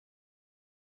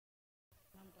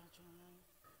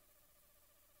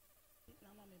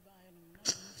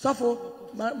Suffer,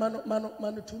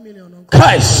 man, 2 million.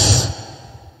 Christ.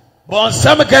 Bon,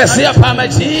 some can say upon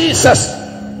Jesus.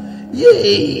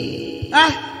 Yea.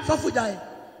 Ah, suffer die.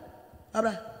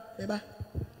 Abra, eba.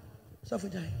 Suffer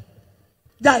die.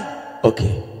 Die.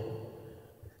 Okay.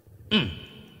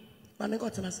 Man,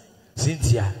 got to us.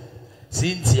 Cynthia.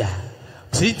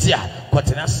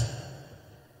 Quaternas.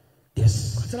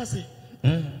 Yes. Quaternas.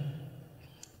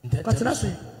 Quaternas.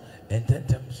 And 10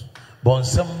 times. Bon,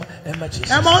 some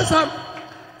emergency. I'm on some.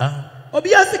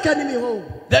 Obiasi can me home.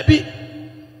 That be.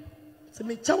 So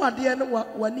me chawa dear no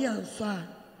 1 year and so.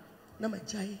 Na my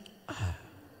chai.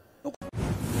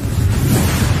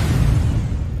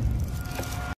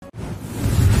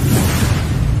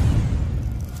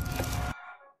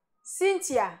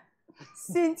 Cynthia.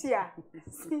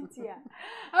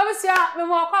 Obviously, me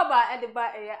mo kwaba at the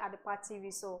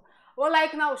TV so. We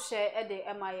like now share at the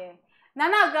MIA.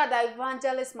 Nana Agradaa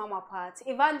Evangelist Mama Part,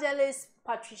 Evangelist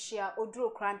Patricia Oduro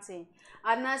Cranton,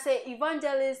 and I say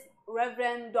Evangelist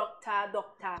Reverend Doctor,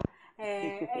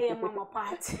 Mama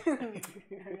Part.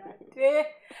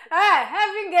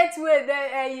 Having get with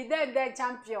the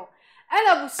champion. And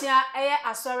Abusia,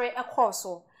 sorry, a course.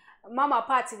 Mama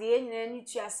Part, the end,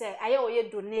 you say, I owe a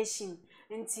donation.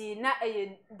 Nti na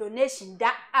donation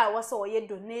that I was all a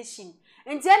donation.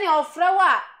 Nti any of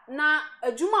flower na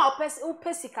adwuma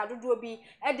opesika dodo bi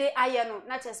e de aye no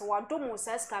na chese wadomo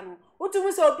seska no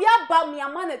utumu se obi aba me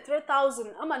amane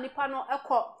 3000 ama nipa no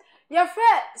ekọ ye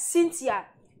frɛ Cynthia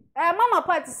Mama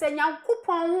Party say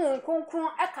nyankopon hu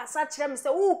konkron ekasa kire me se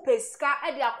wo pesika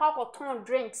e de akwa akoton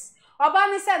drinks oba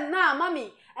ni se na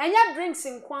mami enya drinks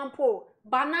nkwampo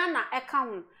banana eka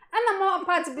hu ana Mama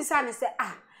Party bisa ni se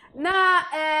na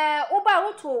oba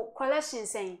woto collection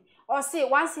saying or say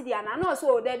 1 CD and no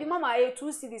so there be mama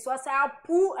 2 CDs so say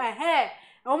apu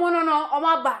omo no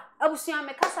omaba abusua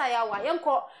mekasa ya wa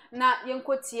yenko na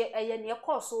yenko tie ne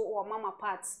ekọ so o Mama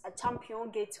Part a champion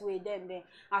gateway dem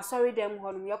sorry dem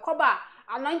honum yekoba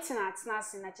anointing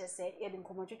atnase na chese ye de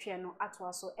nkomotwetwe no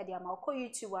ato so e de ama ko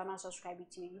YouTube and subscribe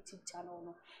to your YouTube channel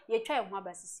no ye twa ho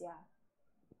abasisia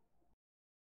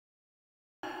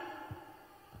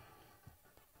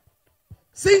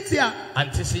Cynthia.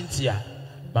 Auntie Cynthia.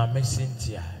 Mama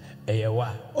Cynthia. Eyewa.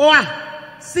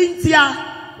 Cynthia.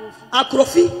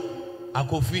 Akofi.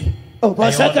 Oh,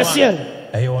 Pastor.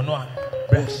 Eyewono.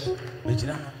 Breast.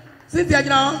 Regina. Cynthia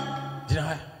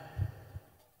Gina.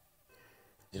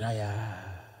 Ya.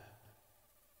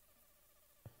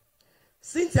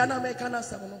 Cynthia na me kana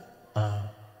asem no.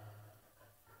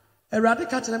 Erade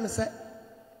ka kire me se.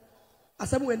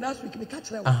 Asem we last week me ka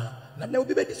kire wo. Na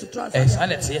obi be di sutra asem.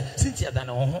 Sanete Cynthia da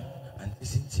na wo ho. Auntie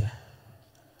Cynthia.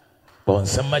 Bon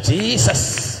sama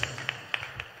Jesus.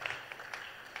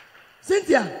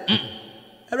 Cynthia.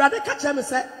 Erade ka kire me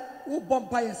se wo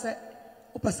bompa ye se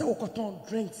wo pese wo koton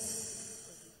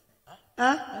drinks.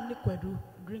 Ani kwadu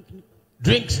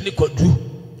drinks ni kwadu.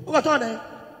 Wo koton dey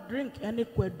drink any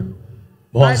kwadu.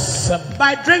 By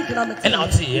drinking I'm and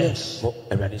I'll see yes.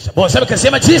 Bon sama ka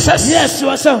say Jesus. Yes, you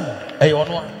are some. Hey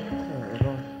ono.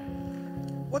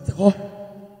 What the hell?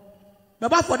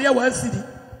 Baba for there 1 CD.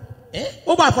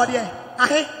 Over for there.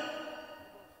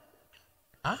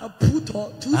 A put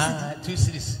or 2 CD. 2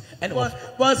 CDs. And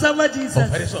what some Jesus.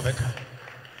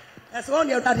 That's one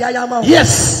year that I am.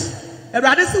 Yes. And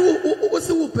rather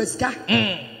who pesca.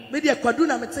 Maybe a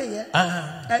quaduna mete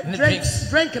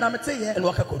drink and I'm saying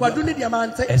quaduni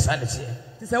diamante. Yes, I see.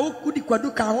 It's a good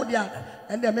quaduca hodia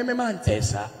and the meme.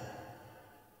 Yes, sir.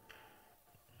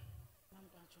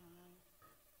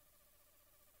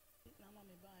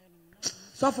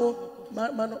 Suffer,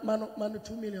 man,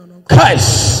 2 million.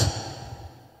 Christ.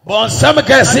 Bon, some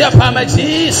can say upon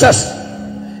Jesus.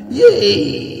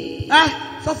 Yea.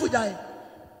 Suffer die.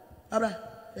 Abra,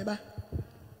 eba.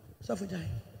 Suffer die.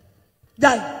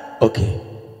 Die. Okay.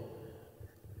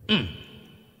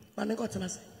 Man, got to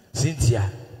us. Cynthia.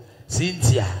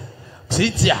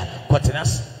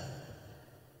 Quaternas.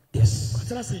 Yes.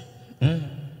 Quaternas.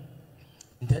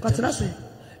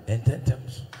 And 10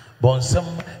 times. Bon, some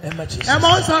emergency. I'm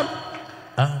on some.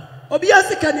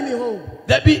 Obiasi can me home.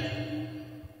 That be.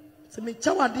 So me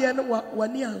chawa dear no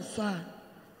 1 year and so.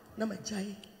 Na my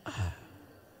chai.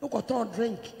 No koton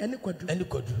drink any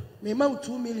kwadu. Me ma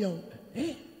 2 million.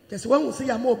 Just when we say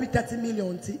I'm more be 30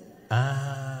 million.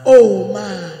 Oh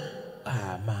man.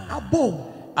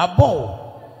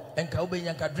 Abo. And Kaube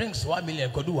Yanka drinks 1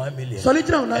 million could do 1 million. Solid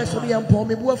now nice for the ampo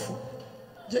me buafu.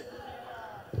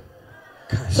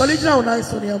 Solid now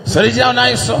nice for the ampo. Solid now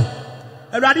nice so.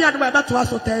 Already had my back to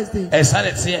us on Thursday. Yes,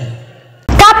 I see.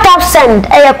 tap send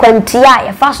kwantia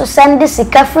ye fa so send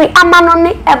sika free amanone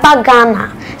eba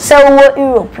Ghana se wo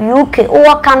Europe UK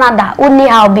wo Canada oni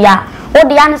how bia wo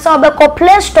de an se obeko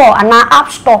Play Store ana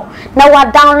App Store na wa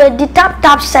download the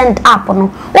tap send app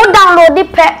no wo download the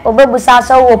pe obebusa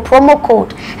se wo promo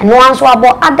code and once wo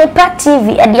abo Adepa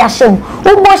TV e dia shem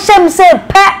wo bo shem se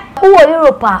pe wo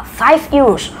Europe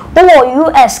 €5 wo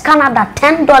US Canada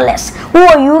 $10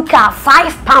 wo UK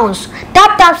 £5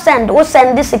 tap send wo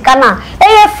send this kana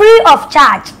free of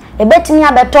charge ebetimi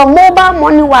abeto mobile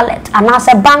money wallet and as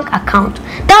a bank account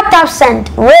tap send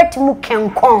rate mu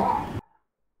kenkon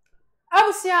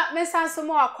abusia mesanso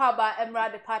mo akwaba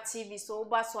Agradaa TV so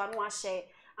oba so anu ahye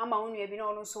ama wonu ebi na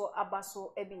onu so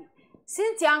abaso ebi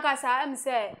Cynthia nkasa em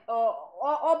say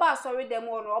oba sorry dem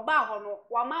no oba ho no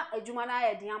wama adwuma na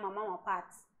ya din ama mama part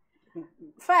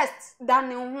first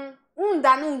dane hu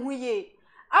dane hu ye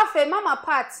afa mama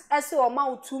part ese o ma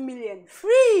 2 million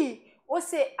free o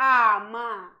say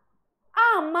ama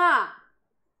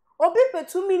obi pe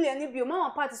 2 million bi mama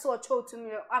part so o cho 2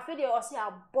 million afa de o say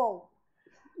abon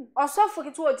osofu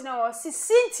kitu ogina o si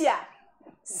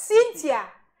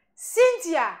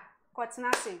Cynthia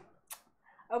kotinase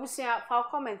abusia fa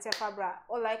comment e fabra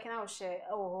o like na o share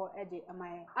e wo ho e de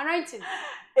amaye anointing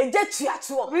eje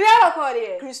tuato we are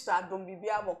recording Kristo adom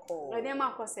bibia aboko e dem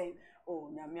akose oh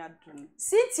nyame adom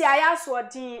Cynthia ya so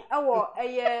odin e wo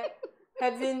eye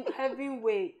heaven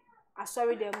way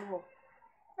asori dem ho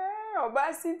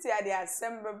oba Cynthia de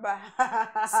asembeba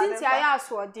Cynthia ya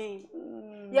so odin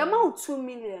ye ma 2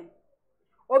 million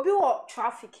obi wo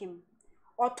trafficking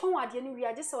oton ade no wi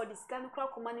age se odi sika no kra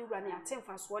koma ne wura ne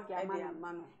atemfa so odi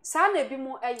ama no sa na bi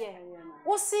mu eye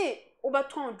wo si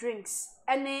obeton drinks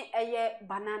ene eye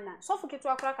banana so fuketu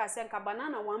akra ka se nka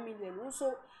banana 1 million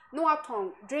so no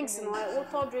aton drinks no wo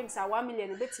ton drinks a 1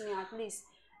 million betimi at least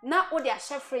na wo de a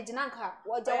chef fridge na nka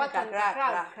wo ja waton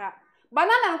kra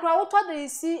banana nkra wo to de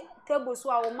si table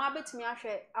so a wo ma betimi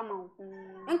ahwe ama wo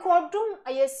nka odum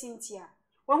aye Cynthia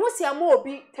wo hu si ama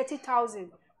obi 30,000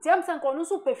 Tiam san ko no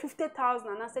so pe 50,000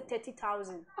 and I say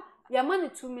 30,000. Your money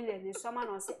 2 million is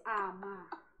someone will say ma.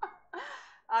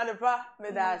 Adepa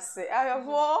me da say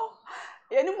ayefo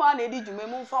any man e di dwuma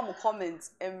mu fa mo comment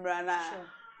emra na.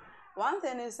 One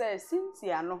thing is say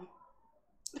Cynthia no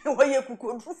wo ye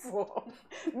kukodufo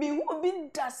mi hu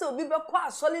bi da say obi be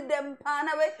kwa solid dem pa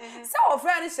na we say o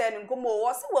friend share nkomo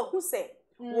wo say wa hu say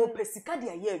wo pesika de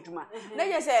aye adwuma na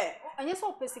ye say anye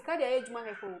so pesika de aye adwuma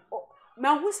hefo ma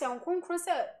hu se nkonkro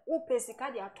se wo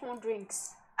pesika de aton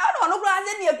drinks ano no bra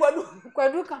ase ne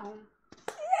kwadu ka ho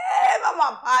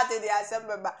mama party de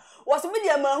asembeba wo so me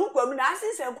de ma hu kwadu na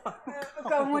ase se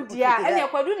ka ho dia ene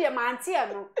kwadu de ma ante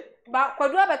no ba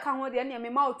kwadu abeka ho de ne me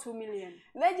ma 2 million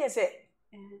na je se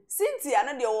Cynthia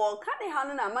no de wo ka ne ha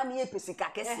no na ma ne pesika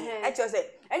kese e cho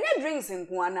se enye drinks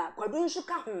nko ana kwadu nsu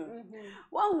ka ho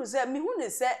wa hu se me hu ne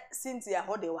se Cynthia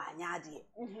ho de wa anya ade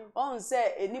on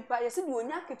se enipa ye se de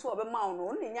onya ketu obema wo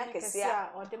no ne nya kese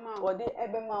a ode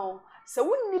ebe ma wo se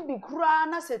wonni bi kura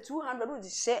na se 200 wo de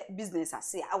share business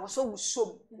ase a wo so wo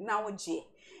som na wo je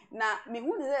na me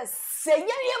hu ne se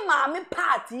ye ma me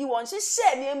party won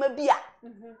share ne ma bi a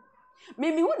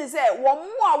me hu ne se wo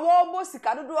mo a wo bo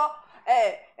sika dodo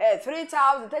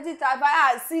 3,000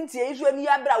 30,000 Cynthia isu ani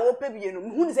ya bra wo pebie no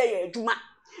hu ni say ye adwuma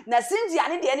na Cynthia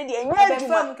ne de nya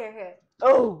adwuma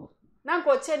oh na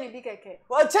nko che ni bi keke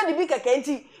o che ni bi keke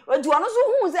nti odu ono so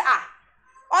hu say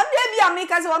on de bi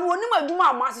ameka say ono onim adwuma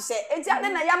am asese enti ade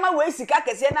na ya ma we sika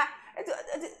kese na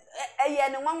eye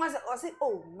ne nwanwa o say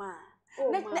oh ma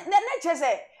na che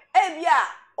say e bi a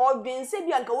odwense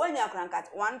bi anka wanya krankat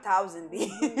 1,000 bi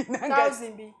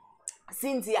 1,000 bi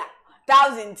Cynthia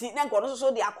 1,000 ti na nko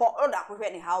so de akohwe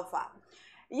ne how far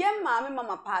ye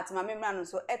mama part mama mra no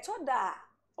so etoda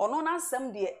ono na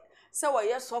asem de se wo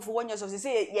ye sofo wonye so se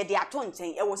ye de ato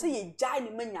nchen e wo se ye jai ne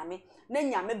manyame na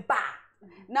nyame ba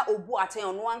na obu aten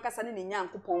ono ankasa ne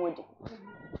nyankopon wodi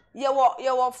ye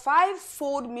wo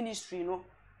 5-fold ministry no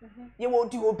ye wo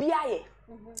di obi aye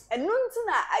enu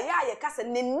ntina aye kasa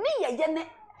ne ni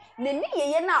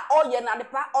ye na oye na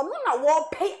depa ono na wo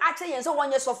pay ache yen so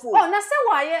wonye sofo oh na se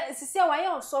waye sisi waye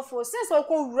osofo since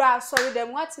oko wura sorry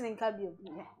dem what nka bio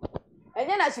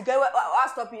enye na chika wa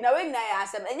stop na we na ya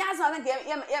asem enye asem na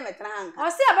ye metra hanka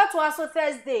o se abeto aso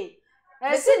Thursday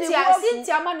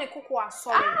Cynthia ma ne koko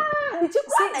asori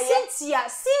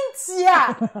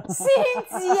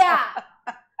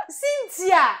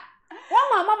Cynthia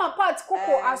mama part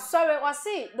koko asori o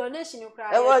se donation you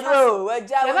cry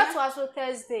abeto aso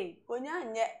Thursday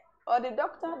onyanye or the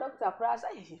doctor price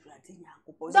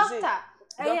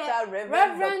Doctor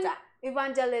Reverend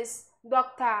Evangelist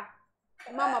Dr.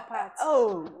 Mama part.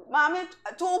 Oh, mommy,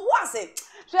 to was it?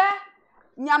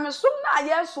 Nyamesum na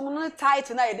yesum no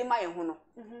title na yede ma ye ho no.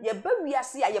 Ye ba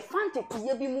wiase a ye fantasy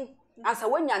ye bi mu. Asa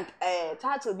wanya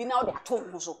title bi na wo de ato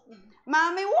ho so.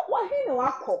 Mommy, what he no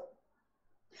akọ?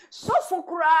 So for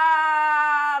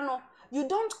kura no, you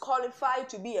don't qualify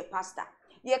to be a pastor.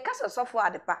 Ye kasa so for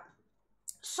adepa.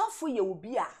 So for ye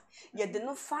obi a ye de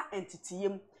no fa entity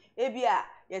yem. Ebi a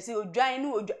ye say odwan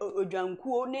no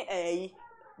odwankuo ne eeeiii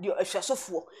dio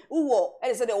ehwesofo wo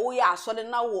e say de wo ya asode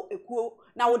na wo ekuo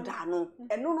na wo da no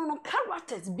eno no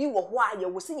characters bi wo ho a ye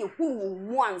wo se ye hunu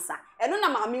mu ansa eno na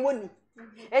maame woni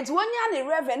enti wonya ne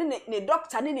reverend ne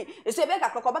doctor ne e say be ka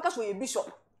kokobaka so ye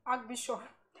bishop archbishop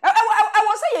I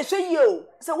was say ye hwe ye o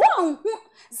say won hu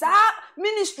za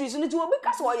ministries no ti obi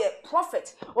ka so ye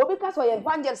prophet obi ka so ye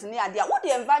evangelist ne ade a wo the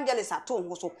evangelist ato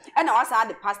ho so e na wasa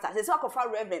the pastor say so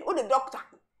akofa reverend wo the doctor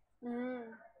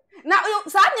na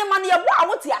sa nyema ne ye bo a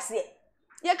wo ti ase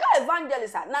ye ka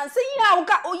evangelist na nse yi a wo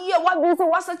ka oyi e wa bi so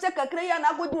wasa che kakra ya na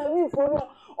agodi wi fo no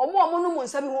omo no mo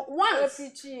nsa bi ho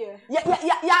once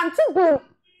ya anti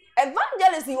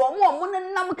evangelist yi omo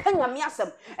nam ka nyame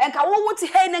asem enka wo wuti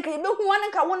he ne ka ye behu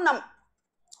ane ka wonam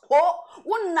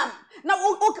wonam na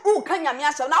wo ka nyame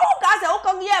asem na wo ka se wo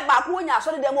ka ye ba ko nya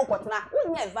so de dem okotena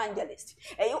wo nya evangelist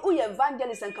wo ye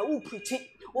evangelist enka wo preach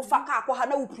wo fa ka akwa ha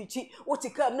na wo preach wo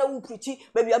tikam na wo preach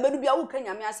baby abedu bia wo ka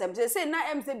nyame asem say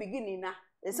na em say beginning na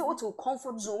say wo to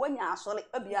comfort zone wo nya asole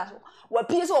bia so wa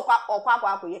pie so okwa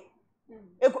akoye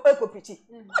eko preach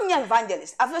onya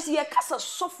evangelist afesi ye kasa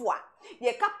sofo a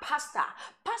ye ka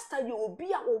pastor ye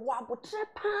obi a wo abotre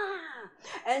pa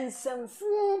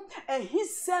ensemfu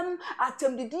ehisem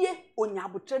atemdidie onya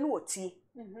abotre no wotie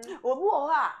obi wo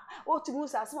ha otimu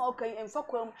sasema okay emfa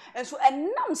kwam enso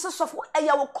enam se sofo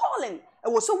eya wo calling e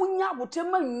wo so wonya abotre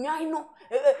ma nwan no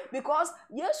because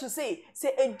Jesus say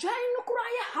edwan no kura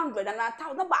ye 100 and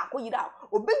 1000 ba ko yira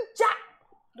obegja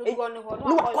dogo ne ho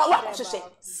no kwa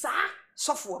sa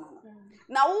sofo no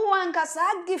na wo anka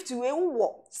sa gift we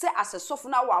wo say as a sofo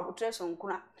na wo abotre so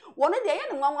nkuna wono de ye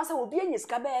ne nwanwa sa obi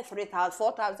anyiska be 3000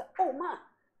 4000 oh ma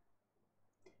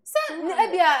se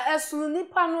ebia esu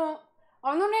nipa no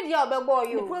ono ne dia obegbo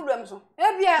yo problem so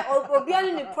ebia obi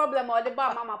ani ni problem o de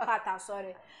ba mama part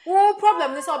sorry wo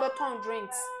problem ni say obeton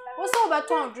drinks wo say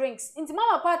obeton drinks inti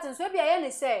mama part so ebia ye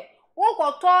ne say wo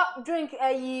koto drink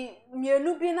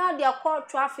mienu bi na dia call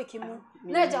traffic mu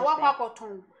na eja wakwa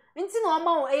koton nti na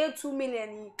oma wo 2 million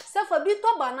yi se fa bi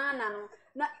to banana no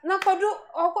na kodu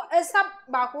esa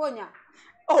ba ko onya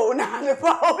oh na me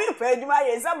pa obi pa eduma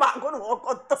ye esa ba ko no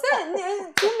koto se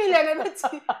 2 million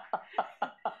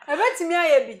ebeti mi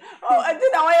aye bi oh edi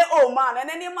na we oh man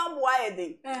na ni ma bo aye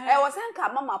dey e wo se nka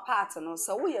mama part no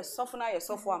so wo ye sofo na ye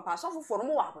sofo ampa sofo fo no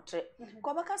mo wa abotre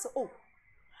ko beka se oh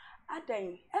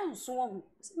adan enso ho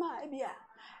ma ebia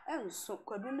enso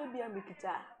kwadu na bia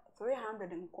mikita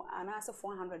 300 nko anase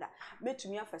 400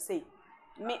 metumi afa sei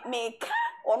me ka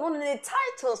ono ne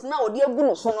titles na odi agu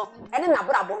no so no ene na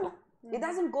brabo no it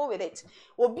doesn't go with it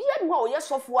obi anu a oye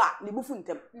sofo a ne bufu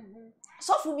ntem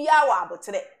sofo bia wa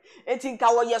abotre etinka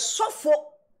wo ye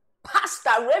sofo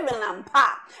pastor reverend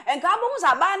ampa enka abomu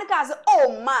sa ba ne ka se oh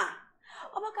ma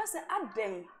obaka se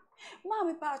adan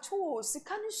Mami pa cho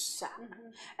sika ni sha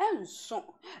enso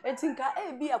etinka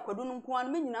ebi akwado no nko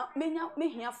an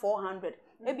mehia 400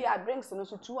 ebi a drinks no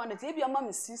so 200 ebi ama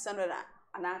me 600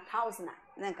 and 1000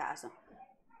 na nka aso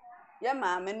ye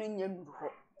ma me no nya ndu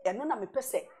ho eno na me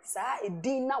pese saa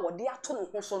edin na wo de ato no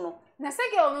ho so no na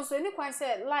sege ono so ni kwan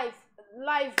se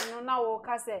live no na wo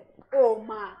ka se oh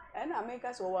ma ena me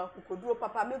ka se wo akokoduro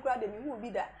papa me kura de me hu bi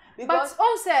da because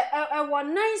on say e wo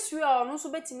nice way ono so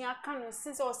betimi aka no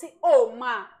since o say oh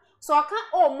ma so aka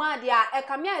oh ma dia e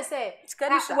ka me say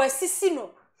wasisi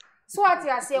no so ati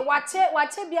ase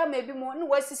wache bia ma bi mo no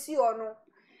wasisi ono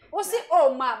o say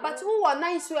oh ma but who wo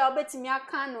nice way betimi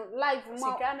aka no live ma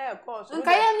sika na e course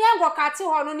nka ye ni engo kati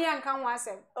ho no ni enka ho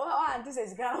asem oh anti say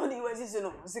sika no ni wasisi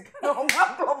no sika no ma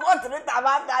promote ni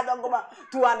tabata don goma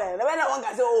 200 le na won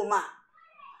ka say oh ma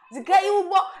sika you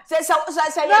bo say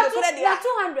you friend dia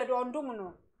 200 on dum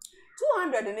no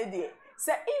 200 ne die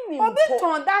say inni obi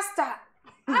ton duster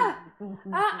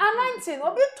anointing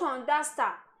obi ton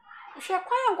duster hwe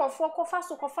kwan nkofo kofa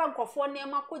so kofa nkofo ne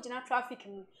ma ko gina traffic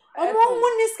mu omo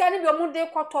ni ska ne bi omo de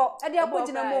koto e de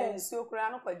akogina mo si okura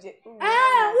no kwaje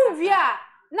wo via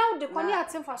na wo de koni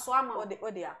atemfa so ama wo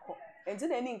de akọ enti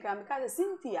na ni nka me ka se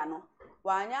Cynthia no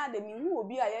wanya de mi hu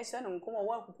obi a ye hye no nkomo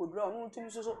wa kokodura no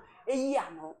ntumi so eyi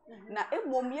ano na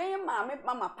emom ye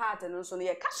mama part no so no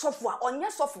ye ka sofo a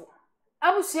onye sofo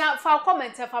abusia fa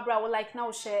comment fa bra wo like na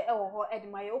wo share e wo ho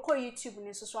edmaye wo ko YouTube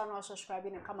ni so so na subscribe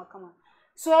ni kama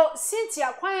So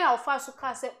Cynthia kwan ya ofa so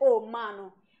ka say oh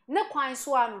man ne kwan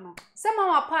so anu no say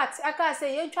mama part aka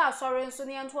say ye ntwa asori nso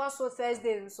ne ntwa so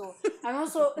Thursday nso anu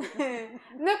so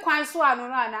ne kwan so anu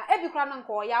no ana e bi kra no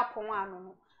nko ya pon anu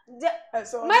no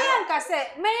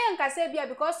mayen ka say bia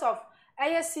because of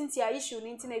eye Cynthia issue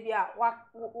ni ntina bia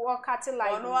wa cut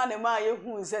line ono ane ma ye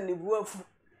hu se ne buafu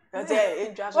ate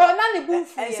ntwa so oh na ne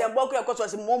buafu e se boku e koso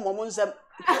se momo nsem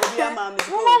obi ama me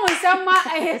momo nsem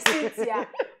ma eye Cynthia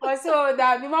o so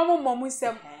da bi momo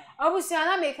nsem obusia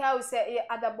na make how say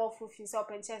adabo fufi so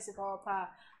open chance pa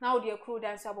na wo de crew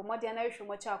dance abo mo de na hwe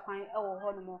mo cha kwan e wo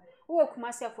ho no mo wo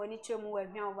kuma se for ni chemu wa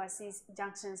hwan overseas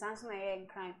junctions anso na ye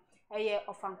nkran eye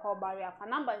ofanko barrier fa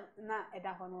number na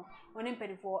eda ho no oni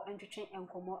mpedifo entwetwe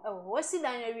enkomo e wo si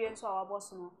dan awie nso a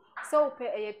wabos no so pe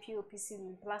eye POPC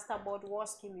ni plasterboard wall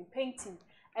scheme painting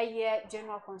eye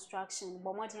general construction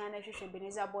bomo de na hwe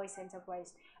Beneza Boys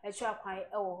Enterprise etwa kwan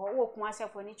e wo ho wo kuma se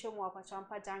for ni chemu wa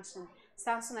Champa junction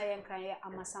sanso na ye nkran ye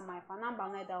amasamai fa number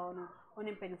na eda ho no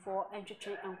oni mpedifo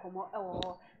entwetwe enkomo e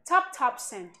wo tap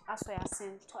send aso ya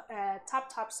send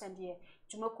tap send ye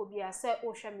Jumako bia say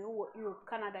o hwe me wo Europe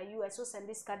Canada US so send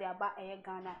this card aba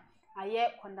Ghana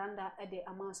aye kondanda e de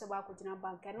amount se ba ko gina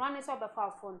bank no ane so be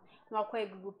fa phone no akwa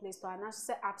Google Play Store na so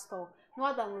say App Store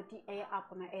no download the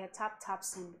app na tap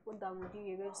send o download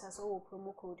your website so wo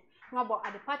promo code no about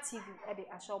Adepa TV e de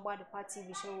asho about Adepa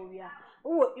TV show wo bia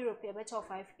wo Europe e be cha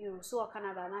 €5 so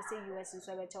Canada na say US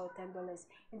so be cha $10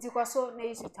 nti kwa so na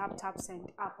use tap send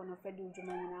app no fe di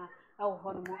ujuma na e wo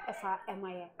ho no mo e fa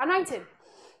emaye anointed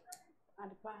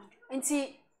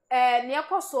nti ne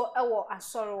yakoso ewo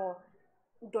asoro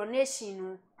donation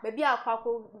no baby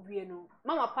akwako wie no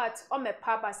mama part o me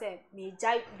pa ba say me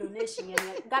jai donation ye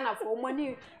Ghana for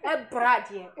money e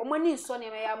brad ye o money so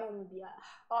ne me ya mo bia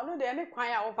no de ne kwan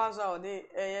a wo fa so de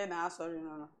ye na asori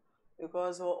no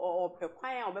because o pe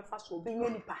kwan a wo be fa so be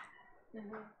nipa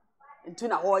ntu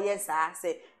na ho ye sa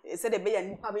se de be ya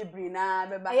nipa be bri na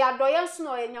be ba ya doye so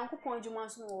no ye Nyankopon djuma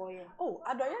so no wo ye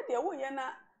adoye de wo ye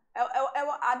na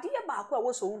ewo adie ba ko a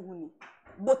wo so hu ni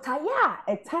botaya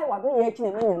etai wa do ye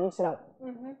kine na nyam sira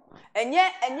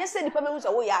enye se nipa be hu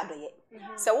so wo ye adoye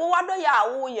se wo adoye a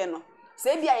wo ye no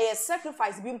se bia ye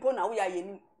sacrifice bi mpo na wo ya ye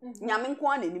ni nyame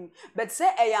nko an anim but se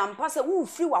eyampa se wo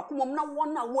free wa komom na wo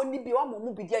na wo ni bi wa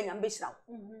momu bi dia nyam be sira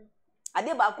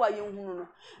ade ba ko a ye hu no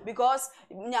because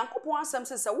Nyankopon asem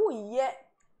se wo ye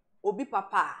obi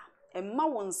papa emma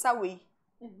wo nsa we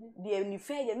the ni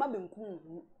fair ye ma benku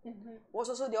wo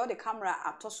so de all the camera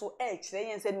atoso kire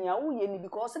yen se nia wo ye ni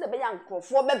because de be ya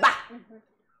nkrofo beba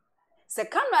se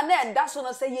camera na enda so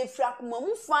no se ye fira kuma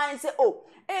mu fine se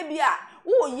e bia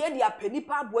wo ye dia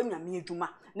panipa abo nyame adwuma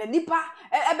na nipa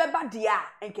ebeba dia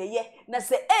enkeye na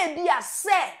se e bia se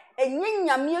enye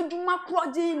nyame adwuma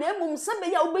kroji na emum se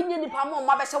be ya wo benye nipa ma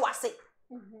ma be hye wase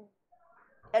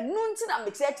enu nti na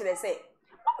me kire se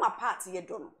mama part ye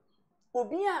do no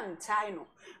obi antai no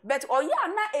but oya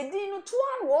na edin no to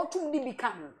an wo tum di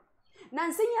bikam na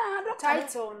nse ya doctor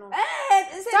title no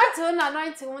title na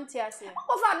 90 won't ase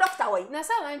o fa doctor we na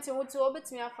sa 90 won't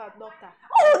obetimi afa doctor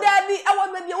there be I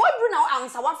want baby what do now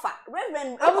answer wafa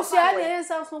reverend abusia na yen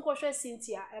sound so kwhwe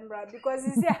Cynthia Embra because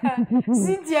is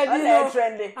Cynthia bi no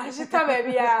trendy ashita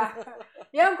baby ya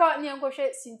yen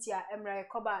kwhwe Cynthia Embra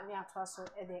koba ni atwa so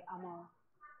e de amawa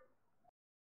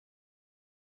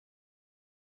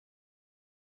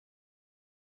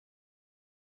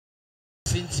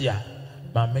Cynthia,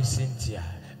 Mama Cynthia,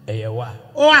 Ewa.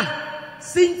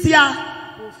 Cynthia,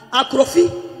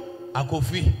 Akofi.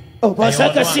 Oh,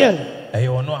 Pastor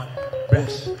Ewa,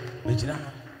 Breast, Regina.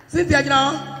 Cynthia,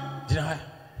 Jina.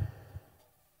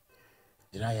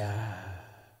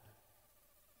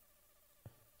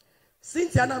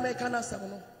 Cynthia, na me kana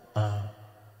sabono.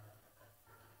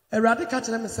 Erade catch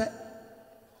them say.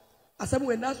 Asem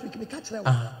we last week me catch them.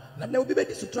 Na obi be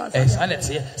di sutra.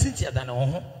 Cynthia dan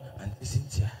ho. Auntie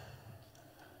Cynthia.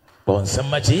 Bon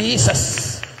sama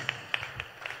Jesus.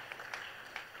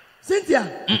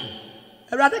 Cynthia.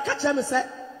 Erade catch me say,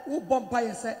 wo bomba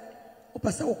ye say, wo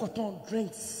pese wo koton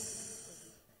drinks.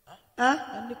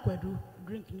 Any kwadu,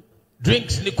 drink.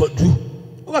 Drinks ni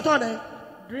kwadu. Wo koton eh?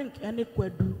 Drink any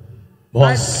kwadu.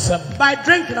 Bon sama. By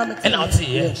drink na me. And auntie,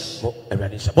 yes.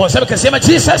 Bon sama ke say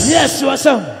Jesus. Yes, you are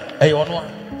some. Hey, ono.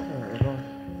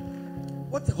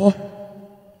 What the hell?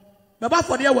 Baba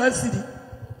for there 1 cedi.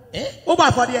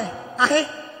 Over for there.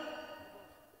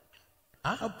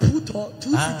 A put or 2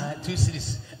 cedi. 2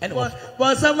 cedis. And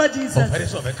what some Jesus.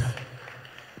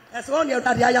 That's one year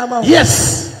that I am.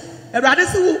 Yes. And rather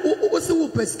who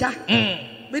pesca.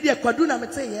 Maybe a quaduna may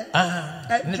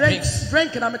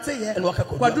drink and I may say,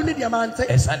 Quaduni diamante.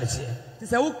 It's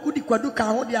a good quaduca,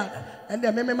 and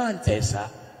the meme man. Yes,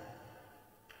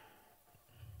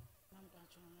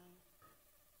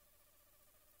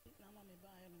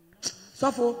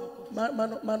 Suffer,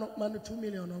 man, 2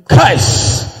 million.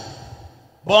 Christ.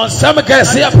 Bon, some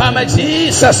guys here, Pama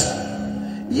Jesus.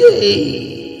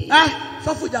 Yay.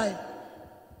 Suffer die.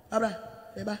 Abra,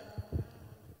 Beba.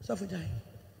 Suffer die.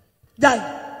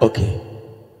 Die. Okay.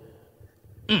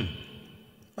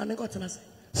 Man, got to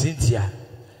Cynthia,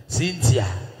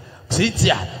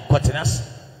 Quaternas.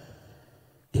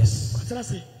 Yes.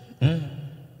 Quaternas.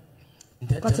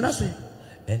 Quaternas.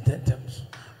 And 10 times.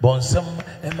 Bonsam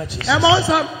and matches.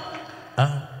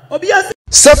 Obias.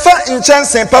 Safa in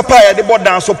chance and papaya the board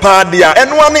dance so padia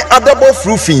and one adable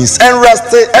fruitings and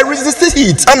resist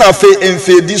heat and a fe and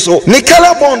fe diso.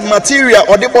 Nicola bond material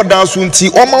or the board dance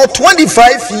unti almost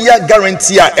 25-year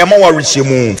guarantee a more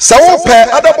richimu. So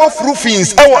pair adable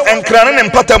fruitings our and cranon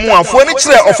and patamu for an inch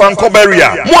of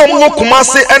Ancoberia. More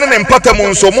Kumasi and an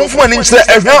empatamun so move for an inch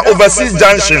overseas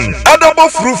junction. Adable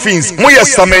fruitings, Moya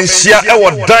Samensia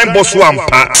our dime boss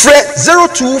wampa. Fred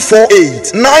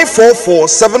 0248 944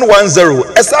 710.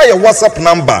 Esaya WhatsApp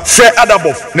number Fred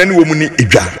Adabov nani womuni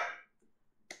idwa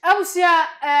Abusia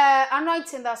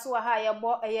anointing that so ha ye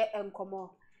bo eye enkomo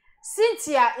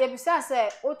Cynthia ye bisa say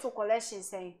auto collection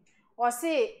say or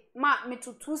say ma me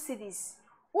to 2 cedis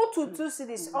auto 2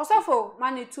 cedis also for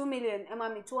money 2 million e ma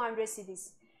me 200 cedis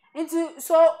into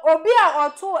so obi a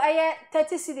auto eye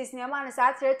 30 cedis ne ma na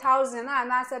say 3000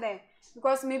 na say then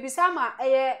because me bisa ma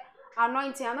eye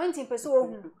anointing person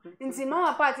ohun nti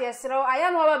mama party esrew aya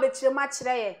no ba betire ma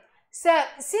kire ye say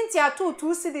Cynthia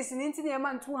 2 cedis nti ne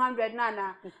man 200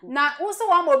 na wo se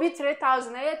wa mo bi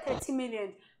 3000 aya 30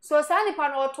 million so sani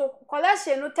pan auto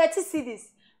collection no 30 cedis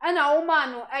ana wo ma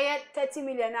no aya 30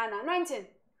 million anointing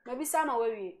maybe sama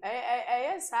we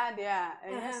sa de a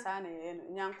sa na ye no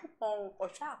nyankopon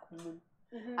ohwa akomu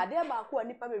ade ba ko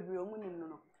anipa bebre omunim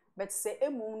no but say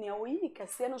emum ne oyi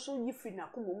kase no so yifi na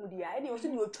komom dia e de o so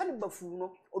de otwa ne bafu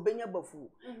no obenya bafu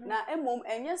na emum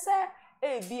enye se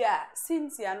bia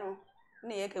Cynthia no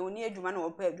ne ye ka woni adwuma na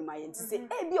opa adwuma ye nti se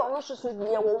bia ono so so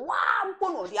de wo wa mpo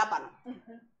no de aba no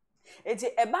eti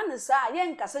eba ne sa ye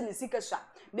nkase ne sika sha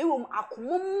na emum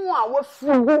akomom a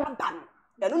wafu aba no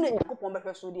eno na yakopon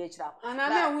behwe so de akira ana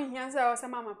na hu hian se o se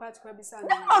mama part kwa bisa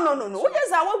no wo je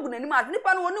sa wagu na ni ma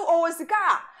nipa no woni o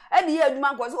sika e de ye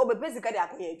adwuma nko so obebe sika de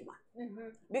akoye adwuma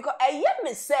because eye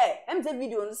me say em say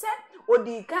video no say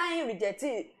odi kan reject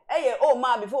eye o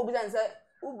ma before obi say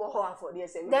ubo ho afọ de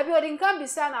say there be odi kan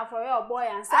bisa na for your boy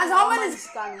and say how many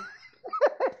sika no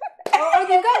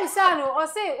odi kan bisa no o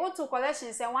say auto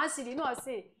collection say 1 cedi no o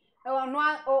say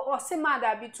no o say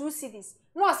mother be 2 cedis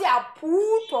no o say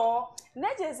aputo na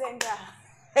je senga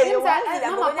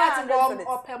mama party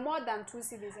or per more than 2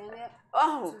 cedis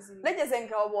oh let's just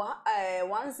think obo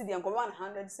 1 cedi and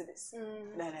 100 cedis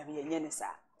na be yenye ne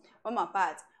sa mama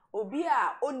party obi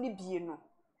a oni bie no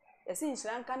ese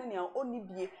nshranka ne ne oni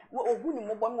bie ohu ni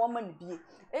mogbo no ma ne bie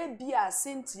bia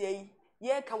Cynthia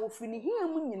ye ka wo fini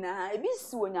hiam nyina ebi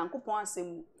si onyankopon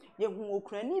asem ye hu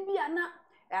okurani bia na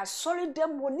sorry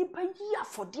dem woni pa yi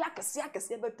afode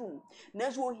akese betum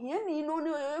na so ohiani no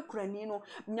ne ekurani no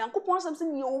nyankopon asem se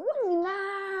ne owu nyina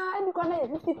eni kwa na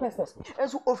 50%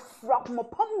 eso ofura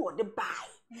komopam wo de bai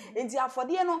enti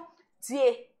afode no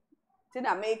tie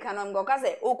na America no ngo ka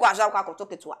se okwa asha kwa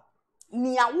kotoketua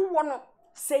ni awo no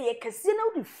se ye kese na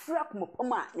odi fura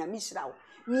komopam a nyame hira wo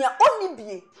ni oni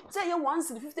bie se ye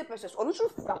 150% onu so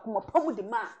fura komopam de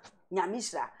ma nyame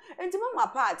hira enti mama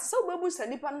part se obebu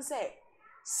sanipa no se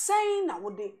saying na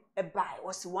wode e buy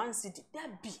was 1 cedi that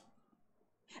be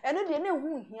eno de na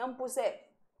hu hiampo say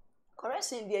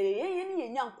correction de ye ni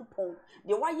nyankopon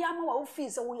de waya ma wa ofi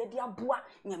se wo ye de aboa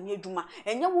nyame adwuma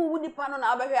enye wo nipa no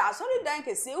na abehwe asori dan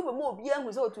kese wo be mo obi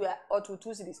ahu se otu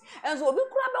 2 cedis enso obi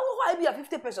kura be wo ho bia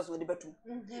 50% wo de betu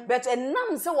but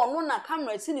enam se wo no na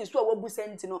camera sini so wa bu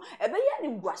senti no e be ye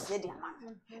ni guase de ama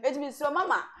etimi so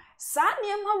mama sa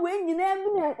niema we nyina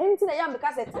bi na enti na ya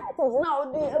meka se titles na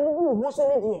odi abubu ho so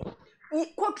ne die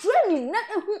ko training na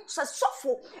ehu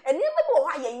sasofo eniema bi wo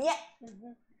ha yenye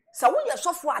sa wo ye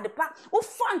sofo adepa wo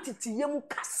fantiti yemu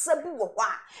kasa bi wo ho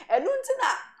a enu nti na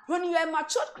when you are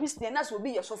mature Christian as will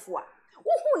be your sofo a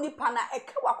wo hu nipa na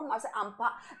eka wakoma se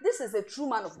ampa this is a true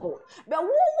man of God but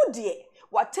wo de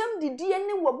watem didi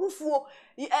ene wabufuo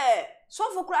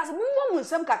sofo kura se mummo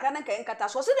nsam kakra na kan kata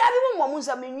so se de abi mummo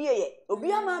nsam nwie ye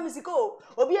obi ama misika o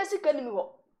obi asika ni mi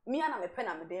ho mi ana me pe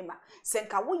na me dem ma se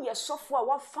nka wo ye sofo a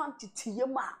wa fantiti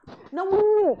yema na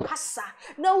wo kasa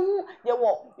na hu ye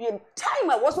wo ye time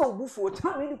a wo so obufuo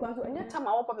time ni kwan so enye time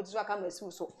a wo papa tiso aka ma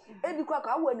si so ebi kwa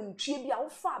ka wo anim tue bi a wo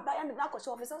fa ba ya na ko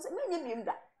so office se menye bi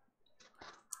mda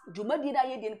Jumadi na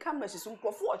ye den camera si so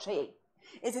nkrofo ohwe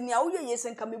enti ne awoye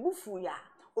yesen ka mebufu ya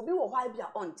obi wo hwa bia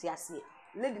onte ase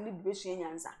lady ni besu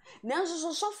nyanza nanso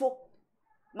so sofo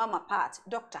mama part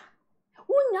doctor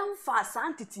unyam fa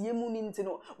santitiye mu ni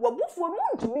ntino wabufu no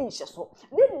ntumi nhye so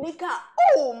lady ni ka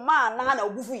oh man na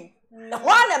obufu yi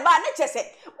hwa na ba ne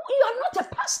chese you are not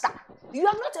a pastor, you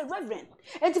are not a reverend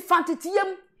enti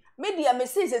fantitiyem media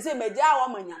message say meja wa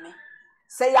manyame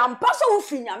say am pastor wo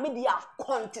finya media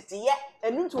quantity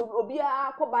enu nto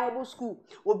obia ko bible school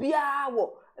obia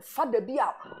wo father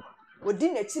bia odi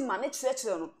na ti ma ne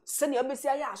kire no se ne obesi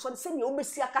aya aso se ne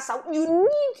obesi akasa you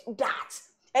need that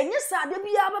enye sa de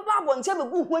bia baba abonche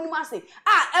begu hu anim ase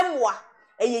emwa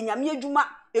eye nyame adwuma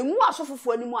enwu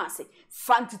asofofo anim ase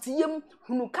fantitiyem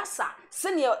hunu kasa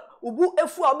se ne obu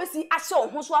efu a obesi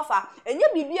ahye ho so afa enye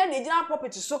bibia na ejina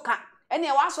property so ka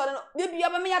ene wa so de bia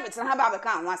ba me ya betena ha ba be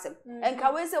ka ho asem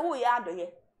enka we se wo ya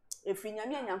adoye efi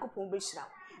nyame anyankopon be hira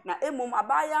na emom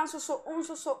abaya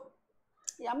nsoso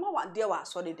ya ma wa de wa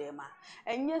so de dem a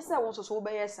enye se wo so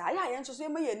be yes ya ye nsoso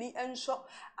ema ye ni enso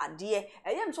ade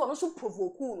eye nso no so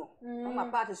provoke no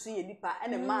mama part so ye nipa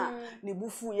ene ma ne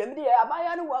bufu ye me de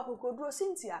abaya ne wa kokoduro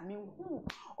Cynthia mi hu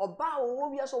oba wo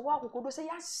wi so wa kokoduro se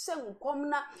ya se nkom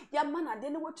na ya ma na de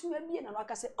ne watu abie na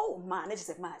aka se oh man ne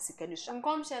se ma sika ni so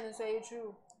nkom she no so ye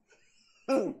true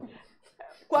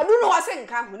kwadu no wa se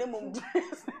nka hu ne mom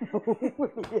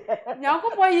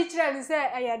nyankopo yi kire ni se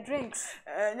aya drinks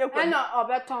ena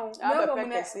obeton no mo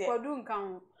ne kwadu nka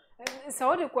ho se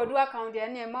wo de kwadu account de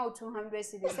na ma 200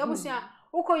 cedis abusia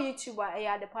uko YouTube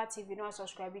aya the party TV no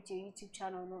subscribe to YouTube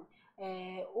channel no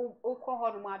uko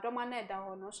ho no ma adoma na da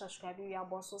ho no subscribe ya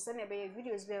boss so na be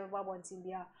videos be babontin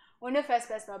bia one first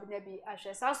person obi na bi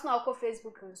ahwe so na uko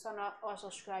Facebook so na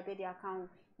subscribe the account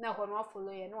na ho no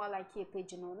follow ye no like your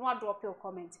page no drop your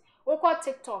comment uko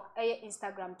TikTok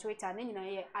Instagram Twitter na nyina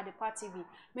ye Adepa TV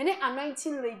me ne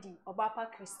anointing lady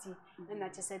Obapa Christy na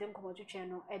chesede nkomotwetwe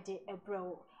no de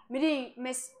ebrewo me di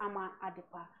Miss Ama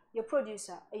Adepa your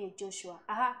producer Joshua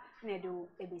aha na do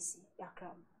ebesi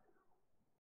yakram